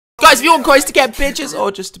Guys, if you want coins to get bitches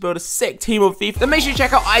or just to build a sick team of thieves, then make sure you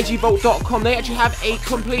check out igvault.com. They actually have a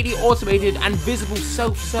completely automated and visible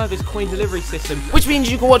self-service coin delivery system, which means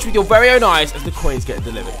you can watch with your very own eyes as the coins get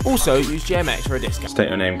delivered. Also, use GMX for a discount. State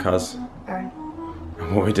your name, cuz. Erin.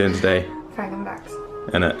 What are we doing today? Frank and Max.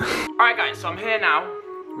 Innit? Alright guys, so I'm here now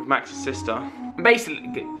with Max's sister.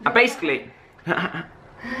 Basically,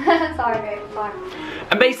 Sorry, babe. Fine.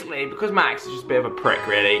 And basically, because Max is just a bit of a prick,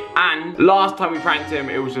 really, and last time we pranked him,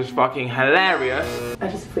 it was just fucking hilarious. I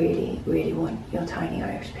just really, really want your tiny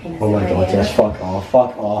Irish penis. Oh my god, just fuck off,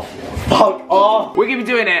 fuck off, fuck off! We're gonna be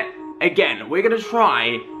doing it again. We're gonna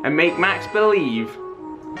try and make Max believe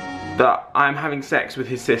that I'm having sex with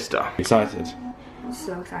his sister. Excited? I'm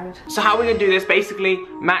so excited. So how we're gonna do this, basically,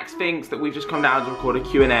 Max thinks that we've just come down to record a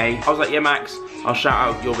Q&A. I was like, yeah, Max, I'll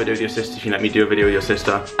shout out your video with your sister if you let me do a video with your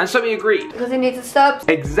sister. And so we agreed. Because he needs a stub.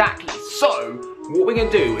 Exactly. So, what we're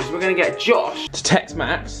gonna do is we're gonna get Josh to text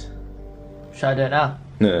Max. Should I do it now?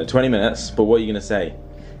 No, 20 minutes, but what are you gonna say?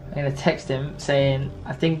 I'm gonna text him saying,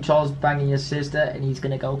 I think Joel's banging your sister, and he's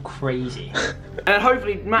gonna go crazy. And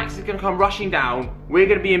hopefully Max is gonna come rushing down. We're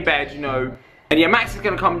gonna be in bed, you know. And yeah, Max is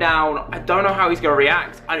gonna come down. I don't know how he's gonna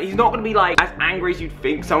react. And he's not gonna be like as angry as you'd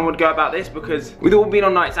think someone would go about this, because we've all been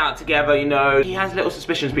on nights out together, you know. He has little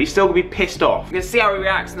suspicions, but he's still gonna be pissed off. We're gonna see how he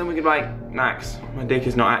reacts, and then we're gonna be like, Max, my dick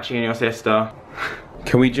is not actually in your sister.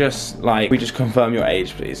 Can we just confirm your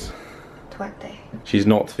age, please? 20. She's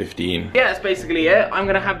not 15. Yeah, that's basically it. I'm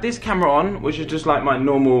gonna have this camera on, which is just like my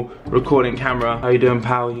normal recording camera. How you doing,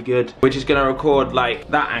 pal? You good? Which is gonna record like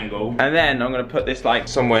that angle. And then I'm gonna put this like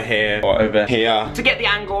somewhere here or over here to get the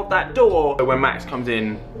angle of that door. So when Max comes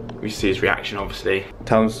in, we see his reaction, obviously.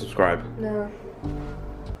 Tell him to subscribe. No.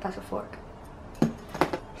 That's a fork.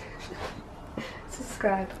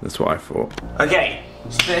 Subscribe. That's what I thought. Okay,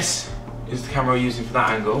 so this is the camera we're using for that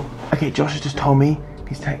angle. Okay, Josh has just told me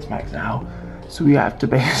he's text Max now. So we have to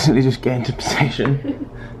basically just get into position.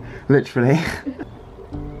 Literally.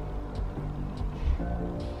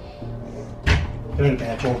 Get out of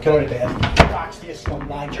bed, Joel, get out of bed. You're actually a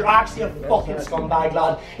scumbag. You're actually a fucking scumbag,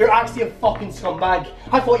 lad. You're actually a fucking scumbag.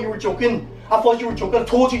 I thought you were joking. I thought you were joking. I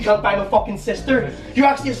told you you can't bang my fucking sister. You're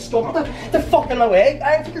actually a scumbag. The fuck in my way.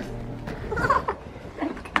 I think you're...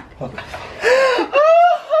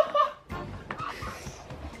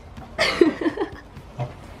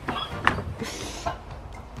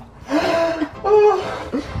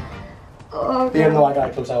 Even though I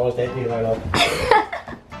got close, I was dating you, I know.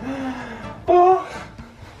 Oh,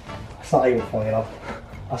 it's not even funny enough.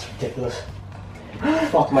 That's ridiculous.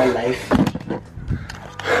 Fuck my life.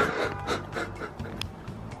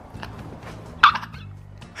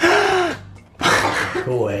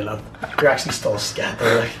 Go away, love. You're actually still a scat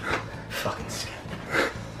though, like. Fucking scat.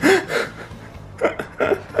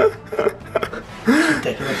 It's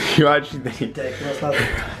ridiculous. You actually think It's ridiculous, lad.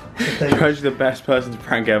 you're actually the best person to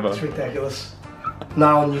prank ever. It's ridiculous.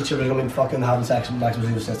 Now on YouTube, there's gonna be fucking having sex with Max with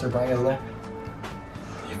his sister prank, isn't there?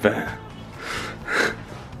 You bet.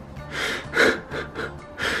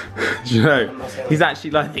 Do you know, he's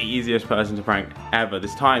actually like the easiest person to prank ever.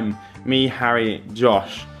 This time, me, Harry,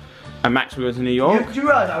 Josh, and Max we went to New York. Do you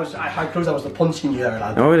realise how close I was to punching you there,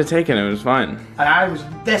 lad? I would have taken it, it was fine. And I was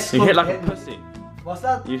this You close hit to like a hitting- pussy. What's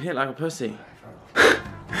that? You'd hit like a pussy.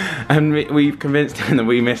 And we convinced him that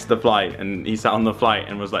we missed the flight, and he sat on the flight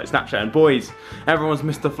and was like, Snapchat, and boys, everyone's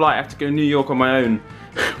missed the flight, I have to go to New York on my own.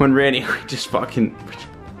 When really, we just fucking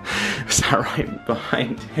sat right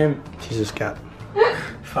behind him. Jesus, cat.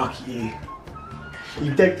 Fuck you.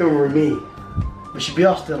 You dicked over me. We should be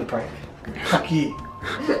off still a prank. Fuck you.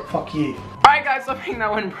 Fuck you. Alright guys, I think that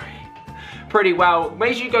went pretty well.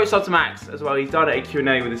 Make sure you go sub to Max as well. He's done a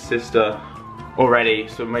Q&A with his sister already,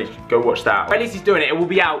 so make sure you go watch that. Or at least he's doing it. It will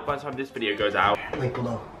be out by the time this video goes out. Link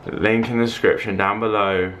below. Link in the description down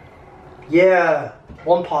below. Yeah.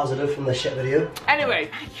 One positive from this shit video. Anyway,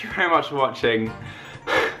 thank you very much for watching.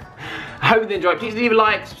 I hope you enjoyed. Please leave a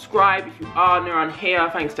like, subscribe if you are new around here.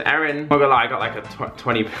 Thanks to Erin. I got like a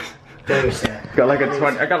 20. Got like a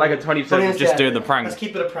 20. I got like a 20% just doing the prank. Let's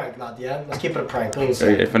keep it a prank, lad. Yeah. Let's keep it a prank. Don't even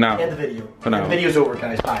say Okay, it. for now. End the video. For now. The video's over,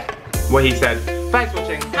 guys. Bye. What he said. Thanks for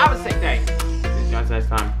watching. Have a sick day. See you guys next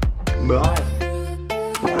time.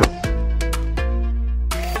 Bye.